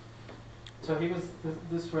 So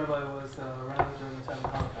this rabbi was around during the time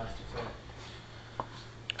of Holocaust, you said?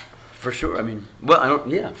 For sure. I mean, well, I don't.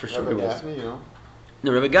 Yeah, for sure he was. Gafni,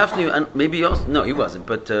 No, Rabbi Gafni, maybe he also. No, he wasn't.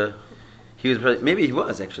 But he was probably. Maybe he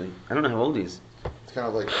was actually. I don't know how old he is. It's kind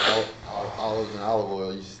of like olives and olive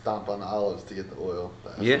oil. You stomp on the olives to get the oil.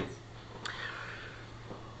 Yeah.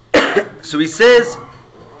 So he says.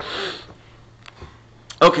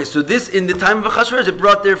 Okay, so this in the time of Achashverosh, it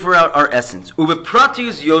brought therefore out our essence.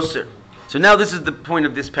 Ubepratius yoser. So now this is the point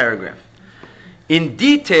of this paragraph. In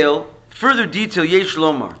detail, further detail, yesh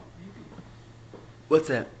lomar. What's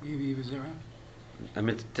that? Maybe he was around. I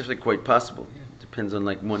mean, it's definitely quite possible. Depends on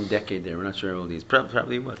like one decade there. We're not sure how old he is.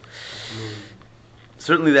 Probably he was.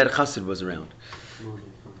 Certainly that chassid was around.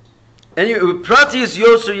 Anyway, Pratius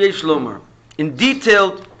Yoser Yesh Lomar. In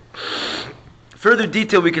detailed, further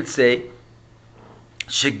detail, we could say,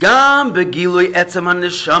 Shegam begilui etzam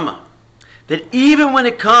haneshama, that even when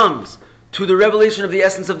it comes to the revelation of the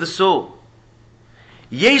essence of the soul,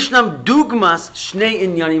 Yeshnam dugmas shnei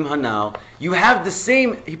inyanim hanal. You have the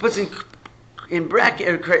same. He puts in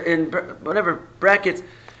brackets,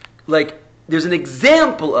 like there's an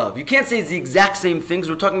example of. You can't say it's the exact same things.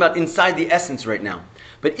 We're talking about inside the essence right now.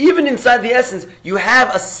 But even inside the essence, you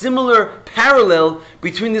have a similar parallel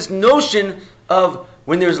between this notion of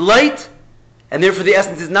when there's light, and therefore the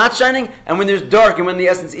essence is not shining, and when there's dark, and when the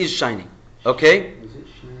essence is shining. Okay?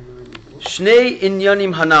 Shnei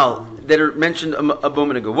inyanim hanal, that are mentioned a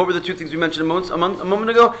moment ago. What were the two things we mentioned a moment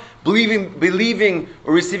ago? Believing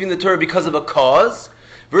or receiving the Torah because of a cause,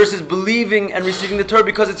 versus believing and receiving the Torah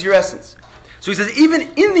because it's your essence. So he says,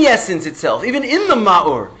 even in the essence itself, even in the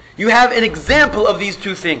ma'or, you have an example of these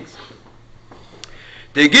two things.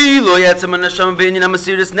 When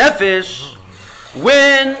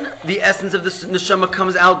the essence of the neshama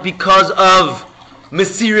comes out because of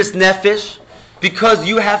mesiris nefesh, because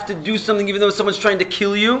you have to do something even though someone's trying to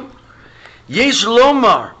kill you, yesh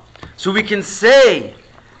lomar, so we can say,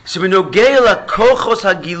 shebenogeila kochos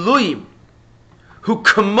hagiluyim, hu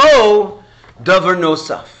kamo davar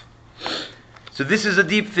nosaf. So this is a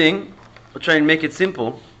deep thing. We'll try and make it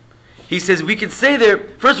simple. He says we could say there.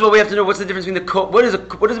 First of all, we have to know what's the difference between what does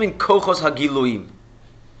it mean kochos hagiluyim?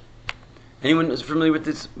 Anyone is familiar with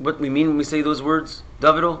this? What we mean when we say those words,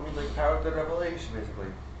 Davido? Like power of the revelation, basically.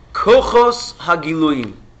 Kochos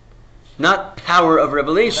hagiluyim. not power of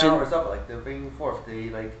revelation. Powers up, like the bringing forth, the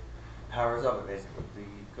like powers up, basically.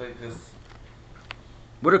 Because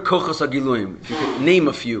What are kochos hagiluim? If you could name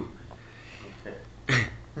a few.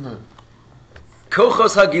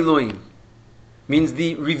 Kochos hagiluim means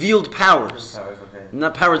the revealed powers.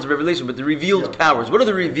 Not powers of revelation, but the revealed powers. What are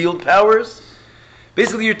the revealed powers?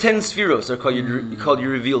 Basically, your 10 spheros are called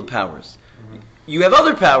your revealed powers. You have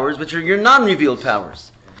other powers, but your non-revealed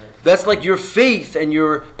powers. That's like your faith and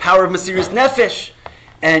your power of Mesiras Nefesh,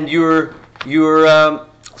 and your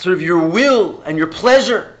sort of your will and your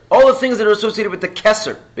pleasure. All the things that are associated with the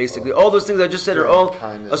Kesser, basically. All those things I just said are all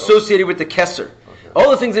associated with the Kesser.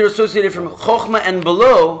 All the things that are associated from Chokhmah and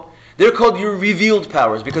below, they're called your revealed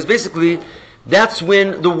powers, because basically that's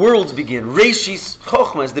when the worlds begin. Reishis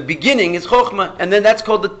Chokhmah is the beginning, is Chokhmah, and then that's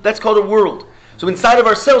called a world. So inside of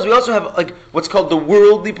ourselves, we also have like what's called the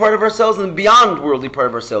worldly part of ourselves and the beyond worldly part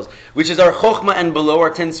of ourselves, which is our Chokhmah and below, our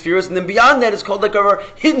 10 spheres, and then beyond that is called like our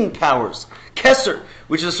hidden powers, Kesser,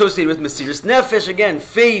 which is associated with Mesiras Nefesh, again,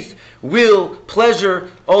 faith, will, pleasure,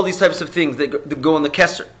 all these types of things that go in the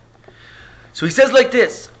Kesser. So he says like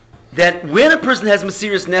this, that when a person has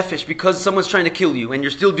Mesiras Nefesh because someone's trying to kill you and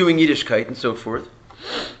you're still doing Yiddishkeit and so forth,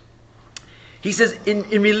 he says in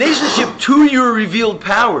relationship to your revealed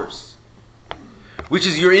powers, which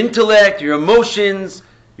is your intellect, your emotions,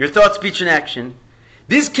 your thought, speech, and action,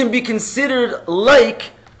 this can be considered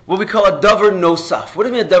like what we call a davar nosaf. What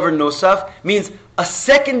does it mean a davar nosaf? It means a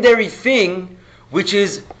secondary thing which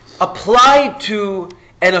is applied to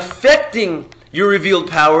and affecting your revealed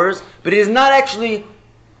powers, but it is not actually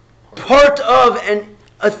part of and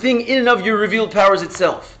a thing in and of your revealed powers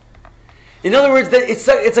itself. In other words, that it's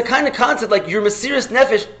a kind of concept like your Mesiras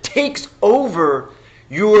Nefesh takes over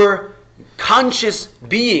your conscious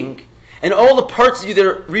being, and all the parts of you that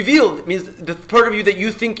are revealed. It means the part of you that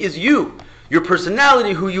you think is you, your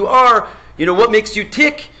personality, who you are, what makes you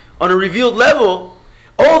tick on a revealed level,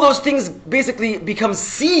 all those things basically become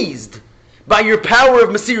seized by your power of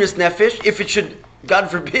Mesiras Nefesh, if it should, God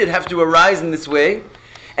forbid, have to arise in this way.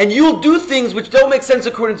 And you'll do things which don't make sense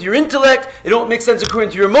according to your intellect, they don't make sense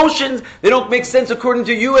according to your emotions, they don't make sense according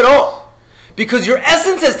to you at all. Because your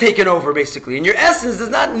essence has taken over, basically. And your essence does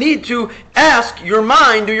not need to ask your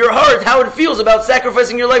mind or your heart how it feels about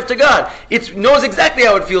sacrificing your life to God. It knows exactly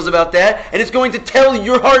how it feels about that, and it's going to tell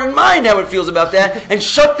your heart and mind how it feels about that, and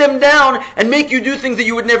shut them down and make you do things that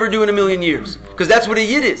you would never do in a million years. Because that's what a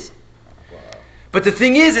yid is. But the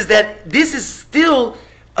thing is that this is still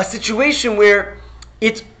a situation where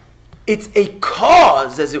it's a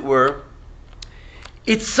cause, as it were.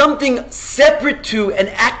 It's something separate to and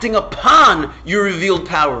acting upon your revealed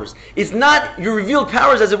powers. It's not, your revealed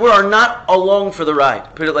powers, as it were, are not along for the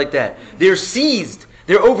ride. Put it like that. They're seized.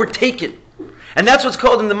 They're overtaken. And that's what's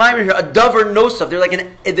called in the Maimer here, a davar nosaf. They're like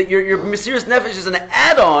your Mesiras Nefesh is an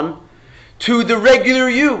add-on to the regular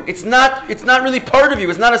you. It's not really part of you.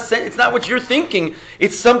 It's not what you're thinking.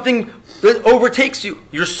 It's something that overtakes you,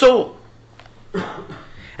 your soul.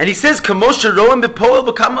 And he says, and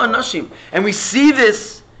we see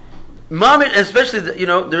this, especially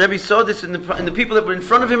the Rebbe saw this in the people that were in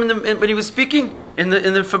front of him when he was speaking in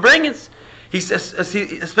the Fabrengens. He says,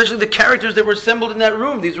 especially the characters that were assembled in that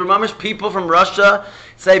room. These were mamish people from Russia,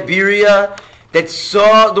 Siberia, that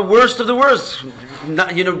saw the worst of the worst.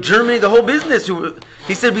 Germany, the whole business.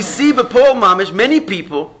 He said, we see b'pol mamish many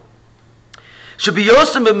people. That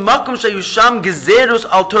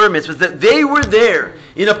they were there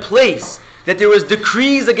in a place that there was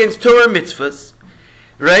decrees against Torah mitzvahs,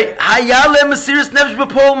 right?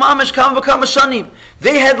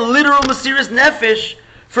 They had literal Mesiras Nefesh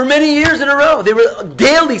for many years in a row. They were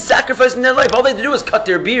daily sacrificing their life. All they had to do was cut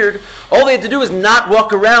their beard. All they had to do was not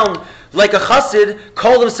walk around like a chassid,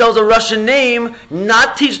 call themselves a Russian name,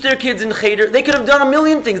 not teach their kids in cheder. They could have done a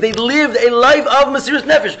million things. They lived a life of Mesiras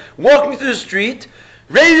Nefesh, walking through the street,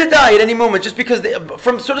 ready to die at any moment, just because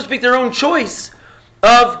from, so to speak, their own choice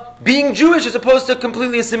of being Jewish as opposed to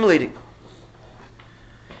completely assimilating.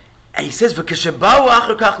 And he says, and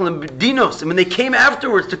when they came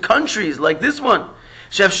afterwards to countries like this one,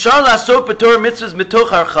 that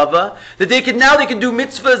they can do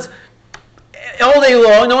mitzvahs all day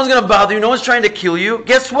long, no one's going to bother you, no one's trying to kill you.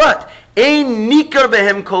 Guess what? We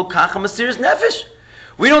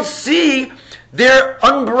don't see their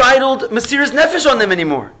unbridled Mesiras Nefesh on them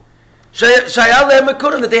anymore.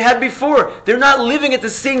 That they had before. They're not living at the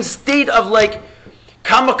same state of like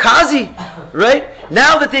kamikaze, right?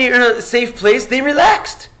 Now that they are in a safe place, they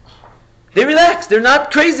relaxed. They're not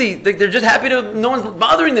crazy. They're just happy no one's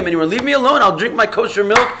bothering them anymore. Leave me alone. I'll drink my kosher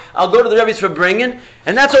milk. I'll go to the Rebbe's Fabrengen.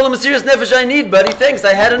 And that's all the Mesiras Nefesh I need, buddy. Thanks.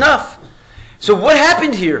 I had enough. So what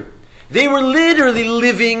happened here? They were literally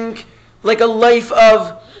living like a life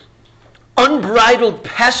of unbridled,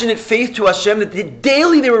 passionate faith to Hashem, that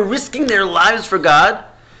daily they were risking their lives for God.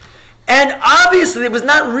 And obviously it was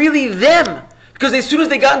not really them, because as soon as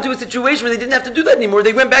they got into a situation where they didn't have to do that anymore,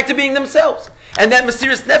 they went back to being themselves. And that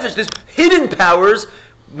Mesiras Nefesh, this hidden powers,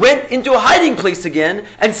 went into a hiding place again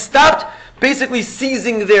and stopped basically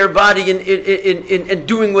seizing their body and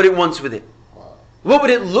doing what it wants with it. What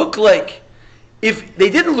would it look like if they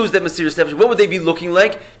didn't lose that Mesiras Nefesh? What would they be looking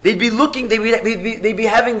like? They'd be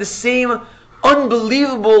having the same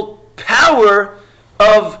unbelievable power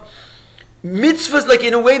of mitzvahs, like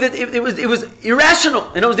in a way that it was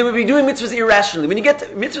irrational. In other words, they would be doing mitzvahs irrationally. When you get to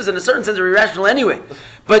mitzvahs, in a certain sense, are irrational anyway.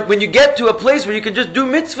 But when you get to a place where you can just do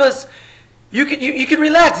mitzvahs, you can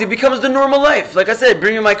relax. It becomes the normal life. Like I said,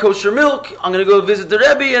 bring me my kosher milk. I'm going to go visit the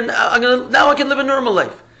Rebbe, and now I can live a normal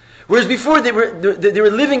life. Whereas before they were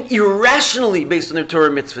living irrationally based on their Torah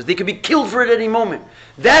mitzvahs. They could be killed for it at any moment.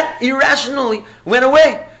 That irrationally went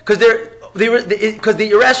away because the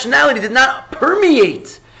irrationality did not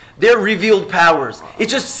permeate their revealed powers. It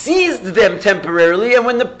just seized them temporarily, and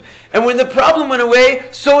when the problem went away,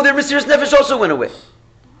 so their Mesiras Nefesh also went away.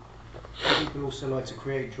 People also like to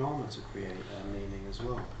create drama to create meaning as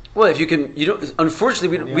well. Well, if you can,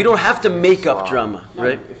 unfortunately, we don't have to make up drama, No,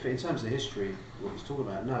 right? if in terms of the history, what he's talking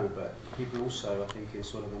about, no, but people also, I think, in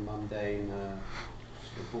sort of a mundane,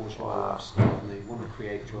 sort of bourgeois lifestyle, and they want to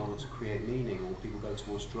create drama to create meaning, or people go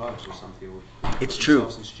towards drugs or something, or It's put true.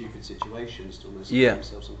 themselves in stupid situations to almost Yeah. give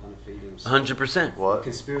themselves some kind of feeling. 100%. What?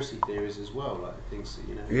 Conspiracy theories as well, like things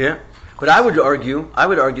that, Yeah, but I would argue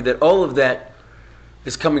that all of that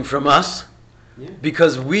is coming from us, Yeah.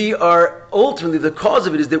 because we are ultimately, the cause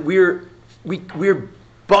of it is that we're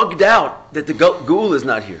bugged out that the Geula is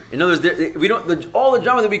not here. In other words, we don't. All the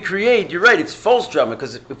drama that we create, you're right, it's false drama,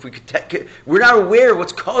 because if we could, we're not aware of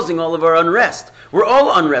what's causing all of our unrest. We're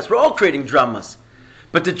all unrest. We're all creating dramas,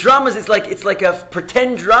 but the dramas, it's like a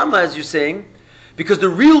pretend drama, as you're saying, because the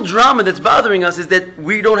real drama that's bothering us is that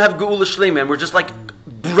we don't have Geula Shlema, and we're just like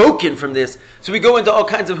broken from this. So we go into all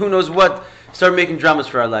kinds of who knows what, start making dramas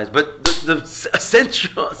for our lives. But the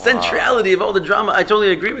centrality of all the drama, I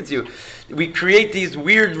totally agree with you. We create these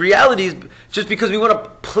weird realities just because we want a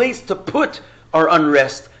place to put our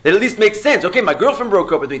unrest that at least makes sense. Okay, my girlfriend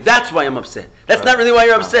broke up with me. That's why I'm upset. That's not really why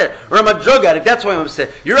you're upset. Or I'm a drug addict. That's why I'm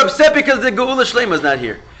upset. You're upset because the Geula Shlema is not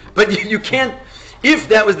here. But you can't. If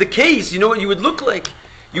that was the case, you know what you would look like?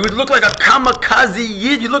 You would look like a kamikaze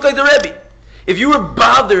yid. You look like the Rebbe. If you were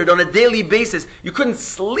bothered on a daily basis, you couldn't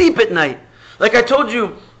sleep at night. Like I told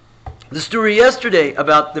you the story yesterday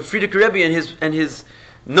about the Frierdiker Rebbe and his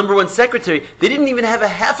number one secretary. They didn't even have a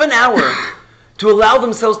half an hour to allow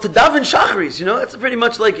themselves to daven shacharis. You know, that's pretty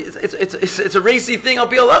much like it's a racy thing. I'll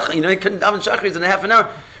be halacha. You know, you couldn't daven shacharis in a half an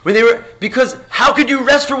hour because how could you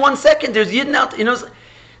rest for 1 second? There's yidden out.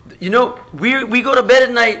 You know, we go to bed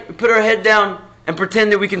at night, we put our head down and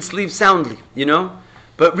pretend that we can sleep soundly. You know.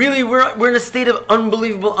 But really, we're in a state of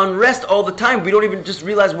unbelievable unrest all the time. We don't even just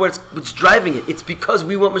realize what's driving it. It's because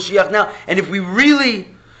we want Mashiach now. And if we really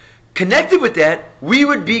connected with that, we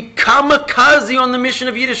would be kamikaze on the mission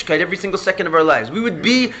of Yiddishkeit every single second of our lives. We would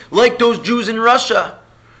be like those Jews in Russia,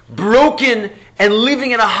 broken and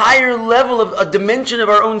living at a higher level of a dimension of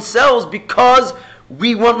our own selves because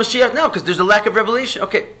we want Mashiach now, because there's a lack of revelation.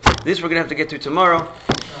 Okay, this we're going to have to get to tomorrow.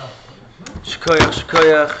 Shkoyach,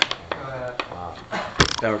 shkoyach.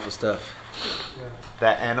 Powerful stuff.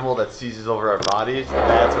 That animal that seizes over our bodies,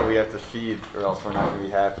 that's what we have to feed, or else we're not going to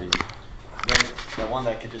be happy. The one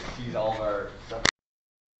that could just seize all of our stuff.